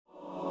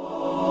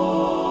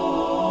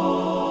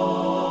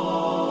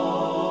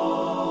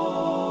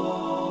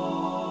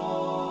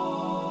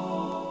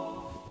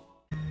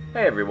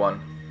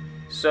everyone.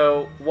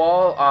 So,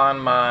 while on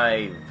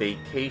my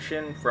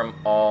vacation from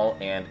all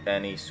and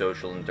any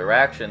social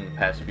interaction the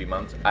past few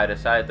months, I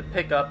decided to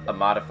pick up a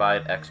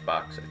modified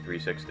Xbox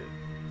 360.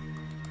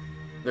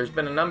 There's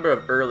been a number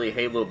of early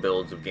Halo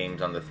builds of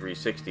games on the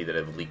 360 that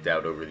have leaked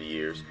out over the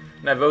years,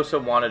 and I've also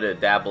wanted to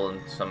dabble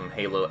in some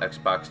Halo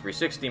Xbox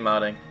 360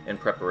 modding in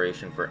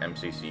preparation for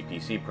MCC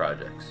PC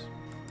projects.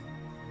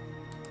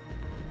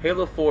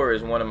 Halo 4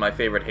 is one of my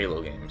favorite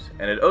Halo games,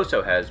 and it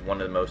also has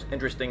one of the most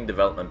interesting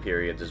development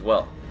periods as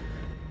well.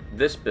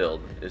 This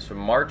build is from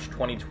March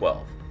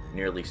 2012,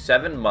 nearly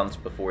 7 months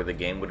before the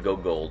game would go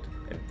gold,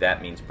 and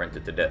that means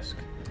printed to disc.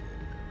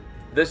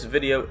 This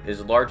video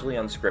is largely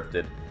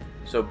unscripted,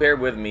 so bear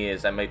with me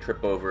as I may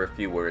trip over a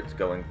few words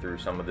going through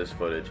some of this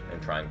footage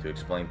and trying to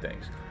explain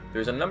things.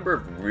 There's a number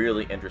of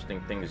really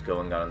interesting things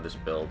going on in this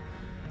build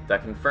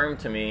that confirm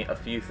to me a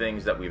few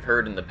things that we've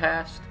heard in the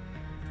past,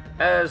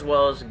 as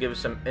well as give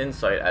some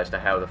insight as to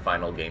how the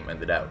final game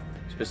ended out,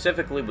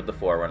 specifically with the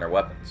Forerunner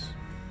weapons.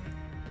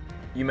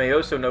 You may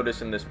also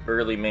notice in this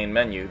early main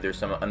menu there's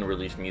some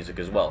unreleased music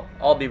as well.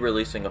 I'll be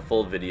releasing a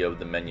full video of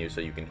the menu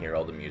so you can hear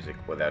all the music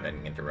without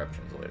any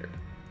interruptions later.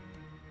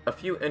 A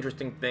few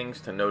interesting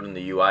things to note in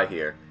the UI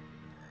here.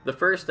 The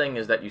first thing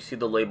is that you see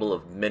the label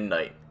of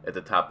Midnight at the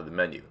top of the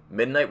menu.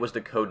 Midnight was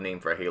the code name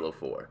for Halo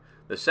 4.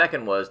 The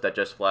second was, that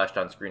just flashed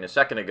on screen a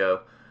second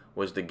ago,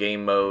 was the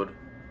game mode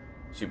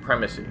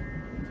Supremacy,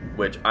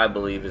 which I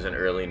believe is an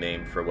early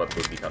name for what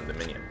would become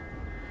Dominion.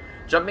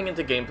 Jumping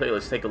into gameplay,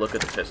 let's take a look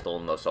at the pistol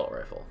and the assault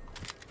rifle.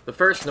 The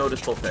first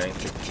noticeable thing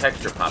is the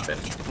texture pop-in,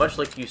 much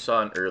like you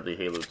saw in early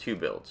Halo 2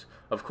 builds.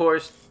 Of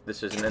course,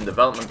 this is an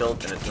in-development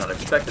build, and it's not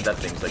expected that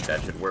things like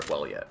that should work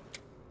well yet.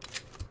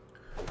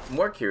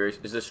 More curious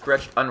is the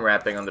stretched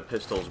unwrapping on the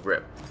pistol's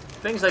grip.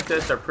 Things like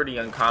this are pretty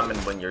uncommon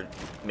when you're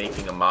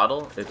making a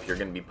model, if you're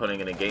going to be putting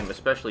in a game,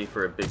 especially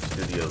for a big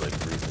studio like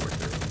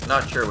 343.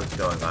 Not sure what's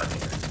going on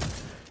here.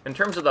 In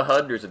terms of the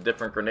HUD, there's a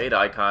different grenade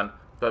icon,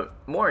 but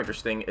more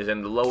interesting is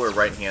in the lower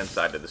right-hand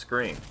side of the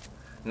screen.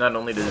 Not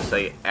only does it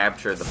say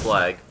Abture the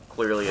flag,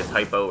 clearly a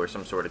typo or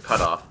some sort of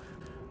cutoff,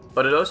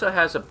 but it also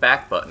has a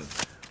back button,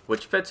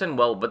 which fits in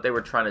well with what they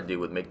were trying to do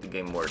with make the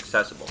game more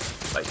accessible,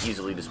 by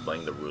easily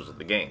displaying the rules of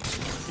the game.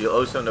 You'll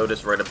also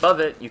notice right above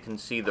it, you can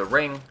see the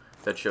ring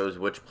that shows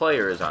which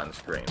player is on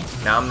screen.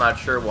 Now I'm not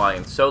sure why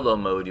in solo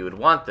mode you would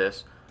want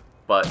this,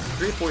 but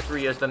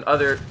 343 has done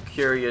other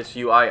curious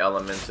UI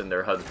elements in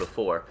their HUDs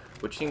before,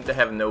 which seem to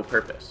have no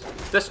purpose.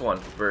 This one,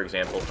 for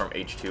example, from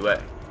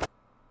H2A.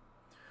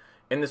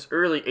 In this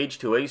early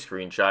H2A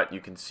screenshot, you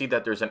can see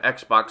that there's an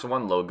Xbox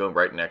One logo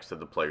right next to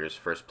the player's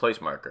first place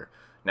marker.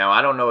 Now,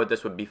 I don't know what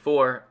this would be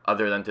for,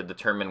 other than to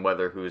determine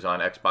whether who's on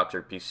Xbox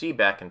or PC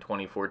back in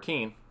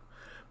 2014,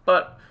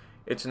 but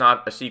it's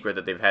not a secret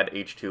that they've had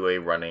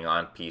H2A running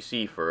on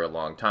PC for a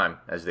long time,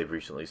 as they've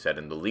recently said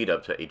in the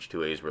lead-up to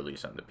H2A's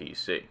release on the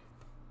PC.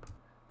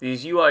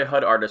 These UI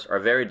HUD artists are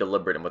very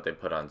deliberate in what they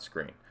put on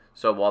screen.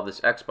 So while this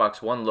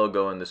Xbox One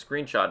logo in the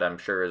screenshot I'm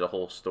sure is a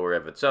whole story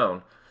of its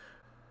own,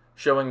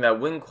 showing that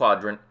wing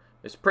quadrant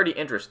is pretty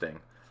interesting.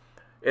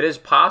 It is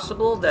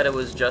possible that it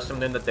was just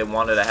something that they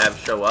wanted to have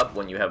show up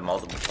when you have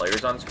multiple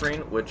players on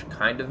screen, which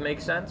kind of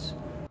makes sense,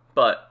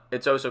 but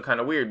it's also kind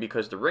of weird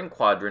because the ring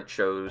quadrant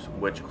shows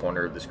which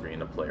corner of the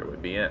screen a player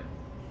would be in.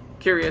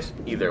 Curious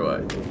either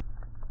way.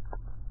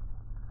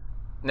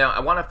 Now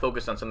I want to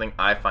focus on something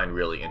I find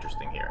really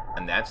interesting here,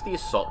 and that's the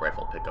assault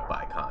rifle pickup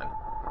icon.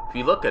 If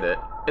you look at it,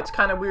 it's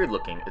kind of weird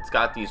looking. It's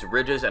got these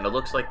ridges and it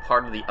looks like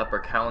part of the upper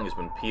cowling has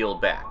been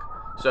peeled back.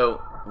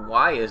 So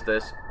why is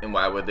this, and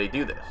why would they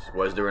do this?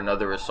 Was there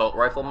another assault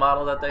rifle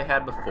model that they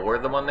had before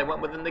the one they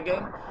went with in the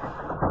game?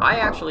 I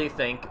actually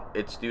think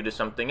it's due to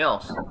something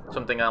else,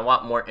 something a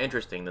lot more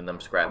interesting than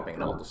them scrapping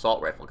an old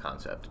assault rifle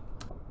concept.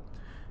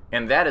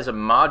 And that is a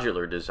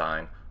modular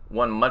design,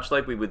 one much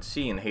like we would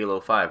see in Halo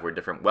 5 where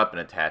different weapon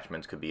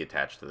attachments could be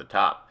attached to the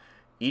top.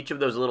 Each of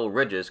those little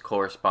ridges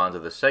correspond to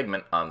the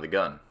segment on the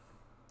gun.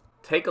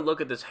 Take a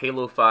look at this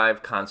Halo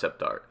 5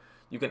 concept art.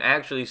 You can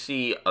actually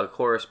see a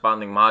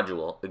corresponding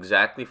module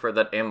exactly for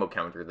that ammo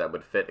counter that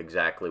would fit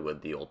exactly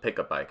with the old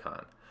pickup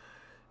icon.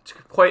 It's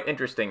quite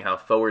interesting how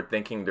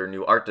forward-thinking their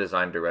new art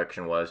design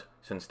direction was,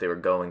 since they were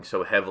going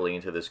so heavily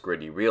into this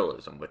gritty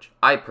realism, which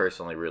I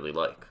personally really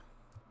like.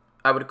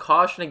 I would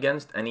caution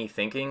against any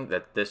thinking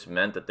that this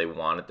meant that they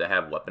wanted to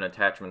have weapon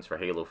attachments for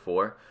Halo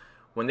 4.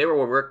 When they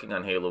were working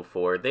on Halo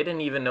 4, they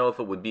didn't even know if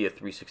it would be a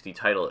 360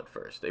 title at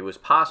first. It was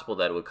possible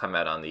that it would come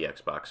out on the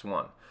Xbox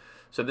One.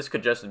 So this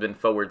could just have been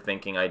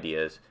forward-thinking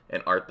ideas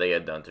and art they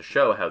had done to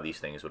show how these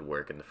things would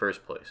work in the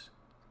first place.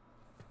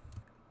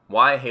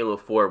 Why Halo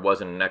 4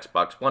 wasn't an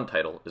Xbox One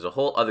title is a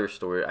whole other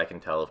story I can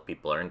tell if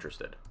people are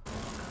interested.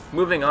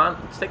 Moving on,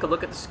 let's take a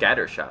look at the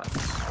scatter shot.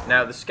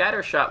 Now, the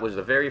scatter shot was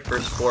the very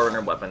first Forerunner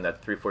weapon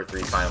that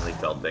 343 finally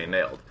felt they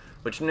nailed,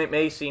 which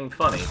may seem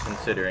funny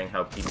considering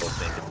how people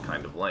think it's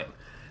kind of lame.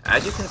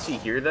 As you can see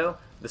here though,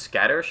 the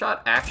scatter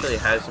shot actually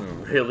has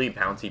some really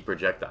bouncy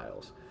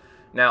projectiles.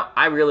 Now,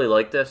 I really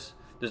like this.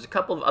 There's a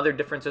couple of other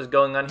differences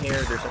going on here.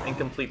 There's some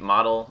incomplete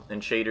model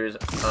and shaders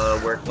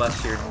work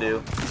left here to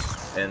do.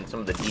 and some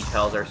of the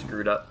decals are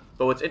screwed up.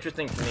 But what's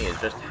interesting to me is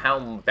just how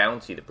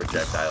bouncy the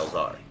projectiles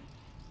are.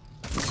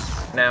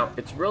 Now,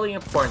 it's really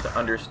important to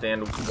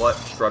understand what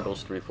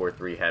struggles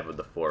 343 had with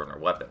the Forerunner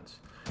weapons.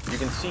 You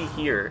can see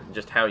here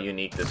just how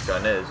unique this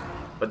gun is,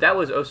 but that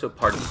was also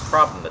part of the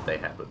problem that they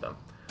had with them.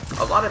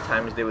 A lot of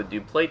times they would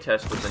do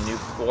playtests with the new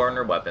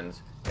Forerunner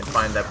weapons and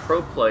find that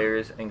pro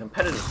players and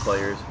competitive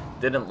players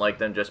didn't like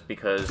them just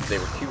because they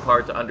were too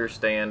hard to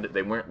understand,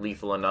 they weren't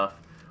lethal enough,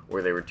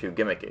 or they were too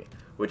gimmicky.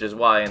 Which is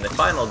why in the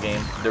final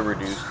game, they're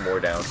reduced more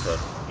down to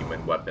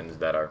human weapons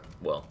that are,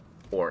 well,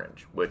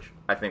 orange, which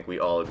I think we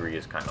all agree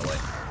is kind of lame.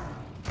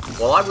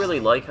 While I really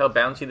like how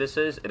bouncy this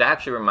is, it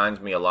actually reminds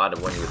me a lot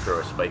of when you would throw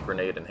a spike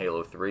grenade in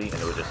Halo 3 and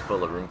it would just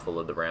fill a room full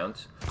of the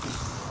rounds.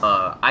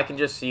 I can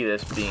just see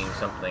this being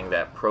something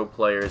that pro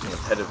players and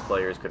competitive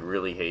players could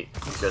really hate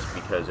just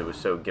because it was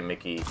so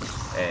gimmicky,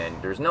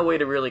 and there's no way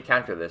to really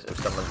counter this if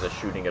someone's just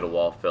shooting at a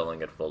wall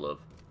filling it full of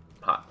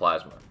hot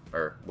plasma,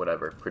 or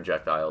whatever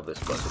projectile this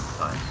was at the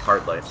time.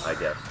 Hard light, I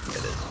guess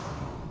it is.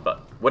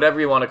 But whatever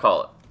you want to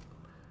call it.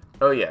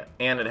 Oh yeah,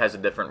 and it has a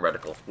different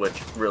reticle,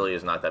 which really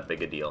is not that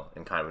big a deal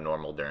and kind of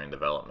normal during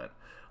development.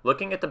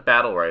 Looking at the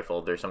battle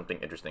rifle, there's something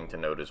interesting to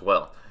note as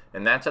well,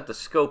 and that's that the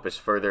scope is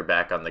further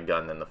back on the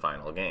gun than the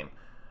final game.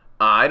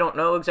 I don't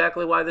know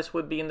exactly why this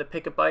would be in the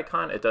pickup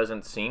icon. It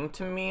doesn't seem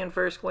to me in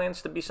first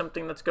glance to be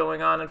something that's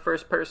going on in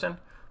first person,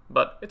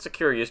 but it's a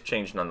curious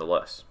change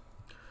nonetheless.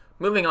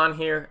 Moving on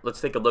here,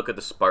 let's take a look at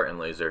the Spartan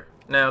laser.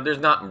 Now, there's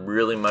not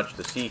really much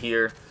to see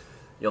here.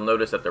 You'll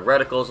notice that the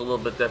reticle is a little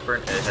bit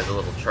different, and it has a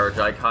little charge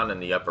icon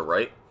in the upper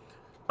right.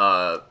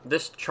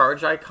 This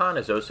charge icon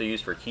is also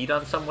used for heat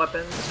on some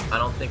weapons. I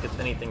don't think it's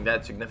anything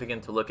that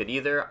significant to look at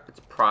either. It's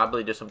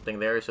probably just something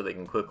there so they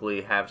can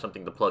quickly have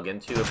something to plug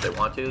into if they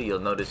want to. You'll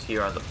notice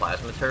here on the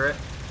plasma turret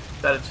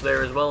that it's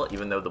there as well,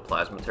 even though the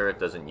plasma turret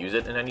doesn't use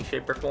it in any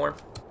shape or form.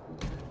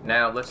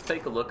 Now, let's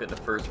take a look at the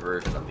first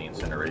version of the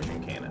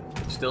incineration cannon.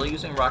 It's still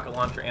using rocket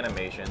launcher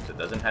animations, it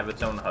doesn't have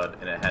its own HUD,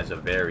 and it has a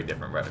very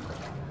different reticle.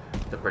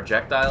 The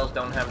projectiles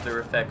don't have their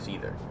effects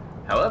either.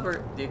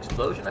 However, the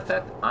explosion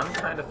effect I'm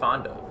kind of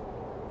fond of.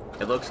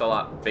 It looks a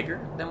lot bigger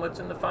than what's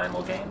in the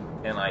final game,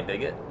 and I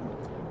dig it.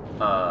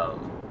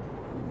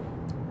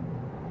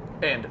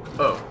 And,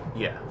 oh,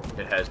 yeah,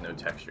 it has no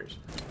textures.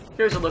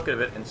 Here's a look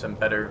of it in some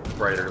better,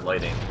 brighter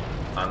lighting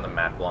on the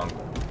map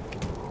Longbow.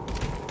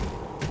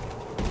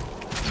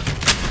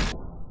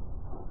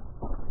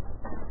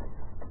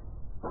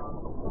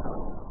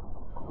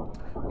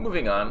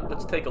 Moving on,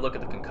 let's take a look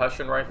at the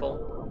concussion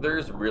rifle.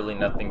 There's really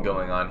nothing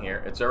going on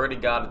here. It's already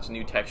got its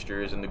new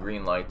textures and the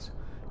green lights,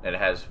 and it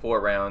has 4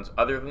 rounds.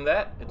 Other than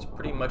that, it's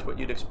pretty much what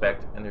you'd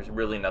expect, and there's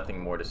really nothing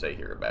more to say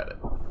here about it.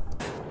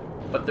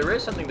 But there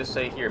is something to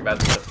say here about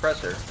the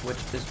suppressor, which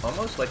is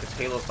almost like its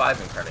Halo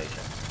 5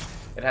 incarnation.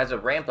 It has a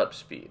ramp-up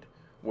speed,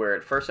 where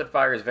at first it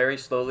fires very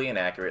slowly and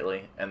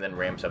accurately, and then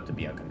ramps up to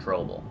be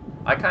uncontrollable.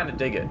 I kinda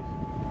dig it,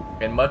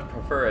 and much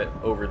prefer it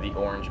over the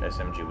orange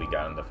SMG we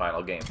got in the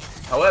final game.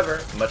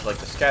 However, much like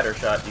the scatter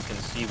shot, you can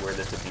see where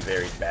this would be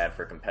very bad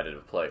for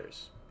competitive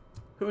players,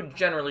 who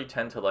generally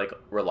tend to like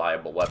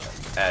reliable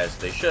weapons, as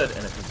they should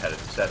in a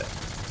competitive setting.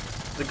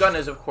 The gun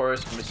is, of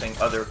course, missing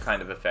other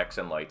kind of effects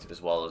and lights,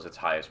 as well as its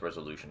highest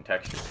resolution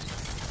textures.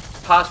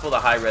 It's possible the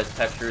high-res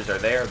textures are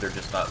there, they're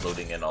just not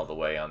loading in all the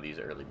way on these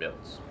early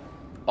builds.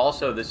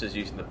 Also, this is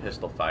using the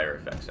pistol fire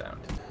effect sound.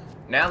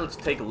 Now let's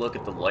take a look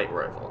at the light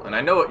rifle, and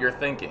I know what you're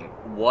thinking.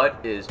 What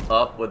is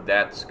up with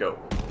that scope?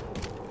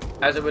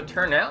 As it would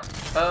turn out,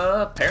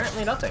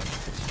 apparently nothing.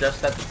 It's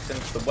just that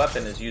since the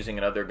weapon is using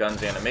another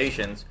gun's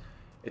animations,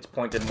 it's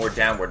pointed more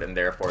downward and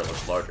therefore it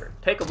looks larger.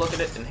 Take a look at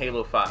it in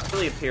Halo 5. It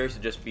really appears to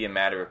just be a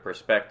matter of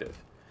perspective.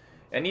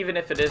 And even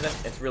if it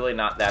isn't, it's really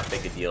not that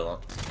big a deal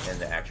in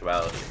the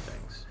actuality of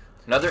things.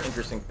 Another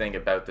interesting thing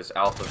about this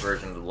alpha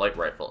version of the light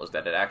rifle is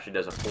that it actually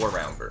does a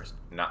 4-round burst,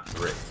 not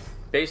 3.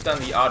 Based on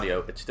the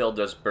audio, it still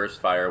does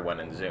burst fire when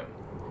in zoom.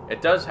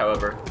 It does,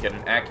 however, get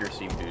an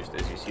accuracy boost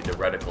as you see the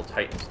reticle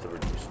tightens to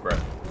reduce spread.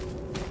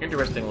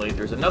 Interestingly,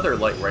 there's another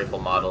light rifle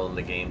model in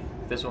the game,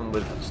 this one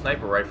with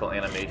sniper rifle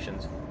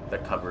animations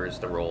that covers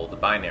the role of the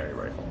binary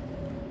rifle.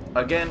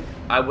 Again,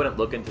 I wouldn't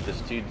look into this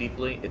too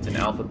deeply, it's an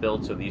alpha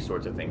build, so these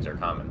sorts of things are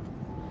common.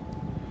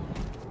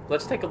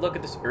 Let's take a look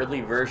at this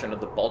early version of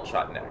the bolt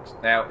shot next.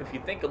 Now, if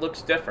you think it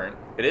looks different,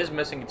 it is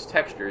missing its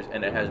textures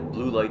and it has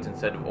blue lights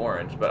instead of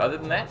orange, but other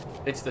than that,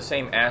 it's the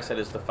same asset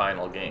as the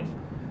final game.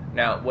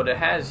 Now, what it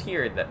has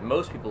here that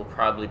most people will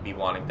probably be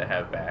wanting to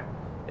have back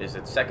is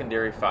its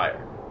secondary fire,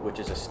 which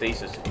is a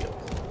stasis field.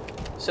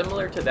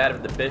 Similar to that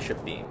of the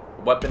Bishop Beam,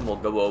 the weapon will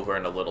go over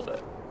in a little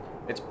bit.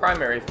 Its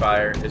primary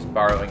fire is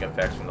borrowing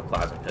effects from the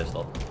plasma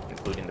pistol,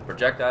 including the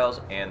projectiles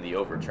and the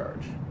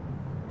overcharge.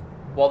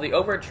 While the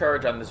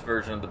overcharge on this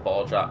version of the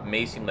ball drop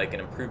may seem like an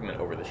improvement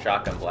over the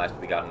shotgun blast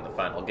we got in the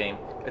final game,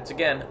 it's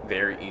again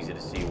very easy to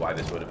see why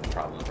this would have been a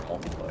problem for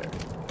multiplayer.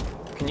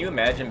 Can you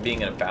imagine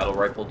being in a battle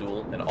rifle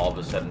duel and all of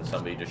a sudden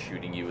somebody just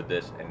shooting you with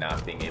this and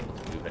not being able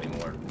to move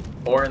anymore?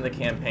 Or in the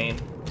campaign,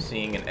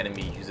 seeing an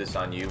enemy use this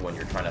on you when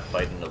you're trying to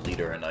fight an elite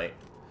or a knight?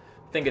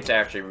 think it's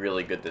actually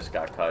really good this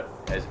got cut,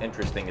 as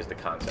interesting as the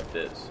concept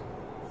is.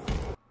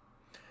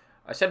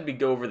 I said we'd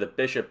go over the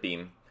Bishop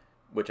Beam,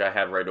 which I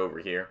have right over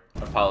here.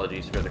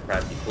 Apologies for the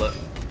crappy clip.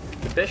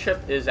 The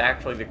Bishop is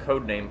actually the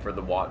code name for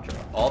the Watcher.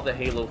 All the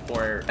Halo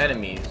 4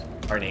 enemies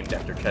are named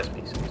after chess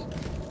pieces.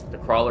 The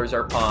Crawlers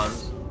are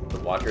pawns, the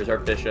Watchers are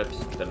bishops,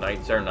 the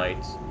Knights are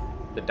knights,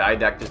 the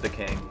Didact is the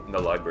king, and the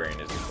Librarian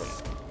is the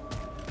queen.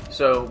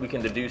 So we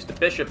can deduce the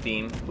Bishop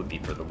Beam would be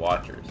for the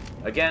Watchers.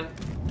 Again,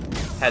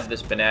 had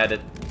this been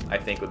added, I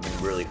think it would have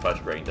been really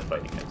frustrating to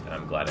fight against, and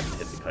I'm glad I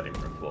hit the cutting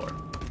room floor.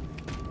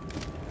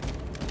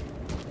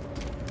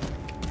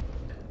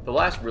 The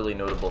last really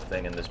notable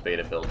thing in this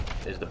beta build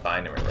is the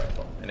binary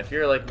rifle, and if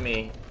you're like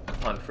me,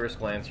 upon first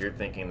glance you're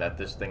thinking that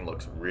this thing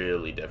looks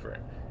really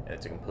different, and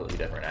it's a completely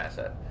different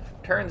asset.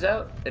 Turns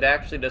out, it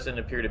actually doesn't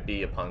appear to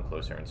be upon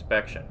closer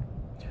inspection.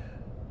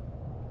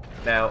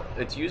 Now,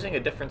 it's using a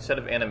different set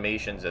of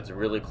animations that's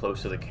really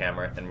close to the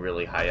camera and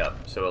really high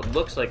up, so it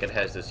looks like it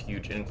has this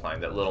huge incline,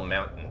 that little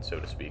mountain,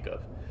 so to speak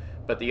of.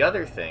 But the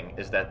other thing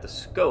is that the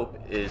scope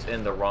is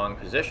in the wrong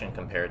position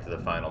compared to the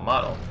final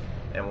model.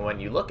 And when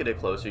you look at it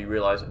closer, you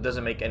realize it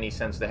doesn't make any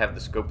sense to have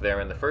the scope there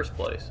in the first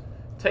place.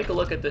 Take a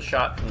look at this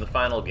shot from the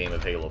final game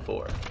of Halo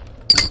 4.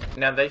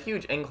 Now, that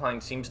huge incline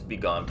seems to be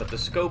gone, but the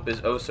scope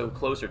is oh so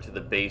closer to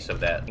the base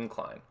of that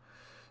incline.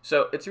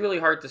 So it's really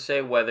hard to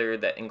say whether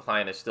that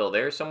incline is still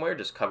there somewhere,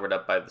 just covered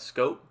up by the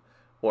scope,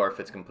 or if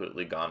it's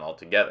completely gone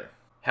altogether.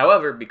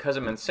 However, because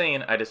I'm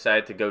insane, I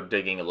decided to go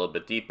digging a little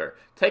bit deeper.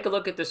 Take a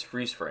look at this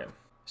freeze frame.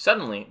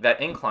 Suddenly,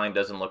 that incline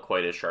doesn't look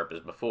quite as sharp as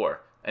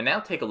before. And now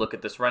take a look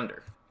at this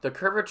render. The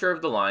curvature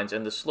of the lines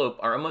and the slope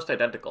are almost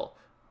identical.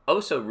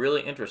 Also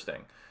really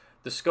interesting.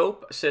 The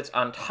scope sits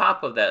on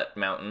top of that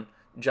mountain,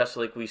 just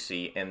like we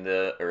see in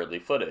the early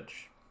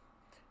footage.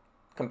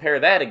 Compare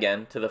that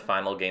again to the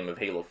final game of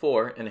Halo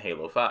 4 and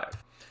Halo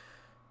 5.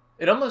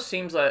 It almost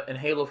seems that in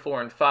Halo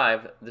 4 and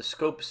 5, the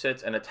scope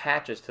sits and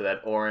attaches to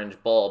that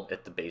orange bulb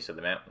at the base of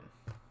the mountain.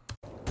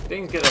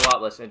 Things get a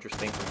lot less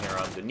interesting from here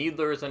on. The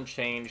Needler is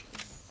unchanged,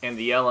 and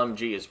the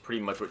LMG is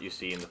pretty much what you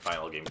see in the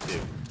final game too.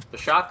 The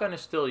shotgun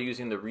is still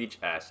using the Reach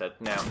asset.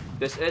 Now,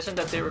 this isn't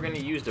that they were going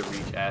to use the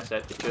Reach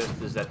asset, it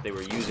just is that they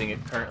were using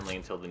it currently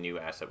until the new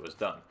asset was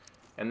done.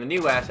 And the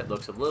new asset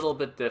looks a little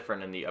bit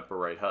different in the upper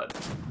right HUD.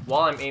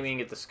 While I'm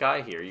aiming at the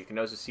sky here, you can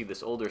also see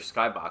this older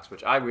skybox,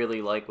 which I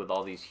really like with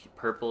all these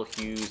purple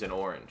hues and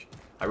orange.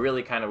 I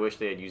really kind of wish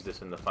they had used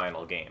this in the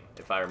final game.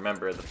 If I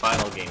remember, the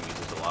final game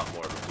uses a lot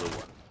more of a blue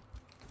one.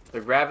 The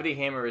gravity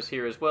hammer is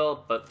here as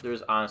well, but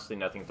there's honestly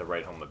nothing to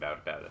write home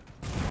about it.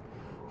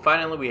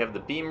 Finally, we have the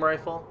beam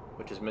rifle,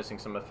 which is missing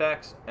some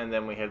effects, and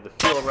then we have the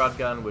fuel rod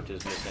gun, which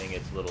is missing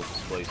its little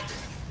display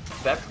screen.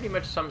 That pretty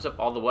much sums up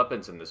all the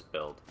weapons in this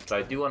build, but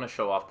I do want to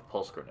show off the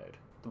pulse grenade.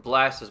 The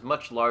blast is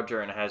much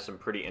larger and has some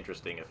pretty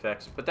interesting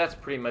effects, but that's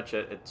pretty much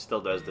it. It still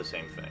does the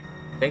same thing.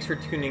 Thanks for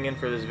tuning in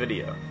for this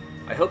video.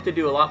 I hope to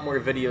do a lot more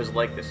videos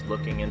like this,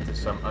 looking into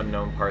some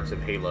unknown parts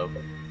of Halo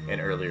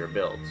and earlier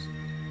builds.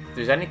 If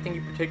there's anything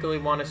you particularly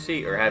want to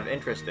see or have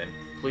interest in,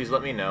 please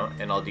let me know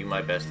and I'll do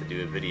my best to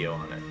do a video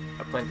on it.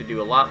 I plan to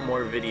do a lot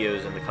more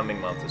videos in the coming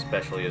months,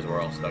 especially as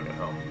we're all stuck at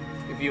home.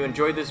 If you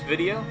enjoyed this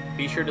video,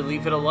 be sure to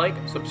leave it a like,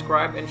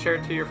 subscribe, and share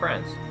it to your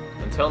friends.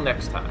 Until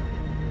next time.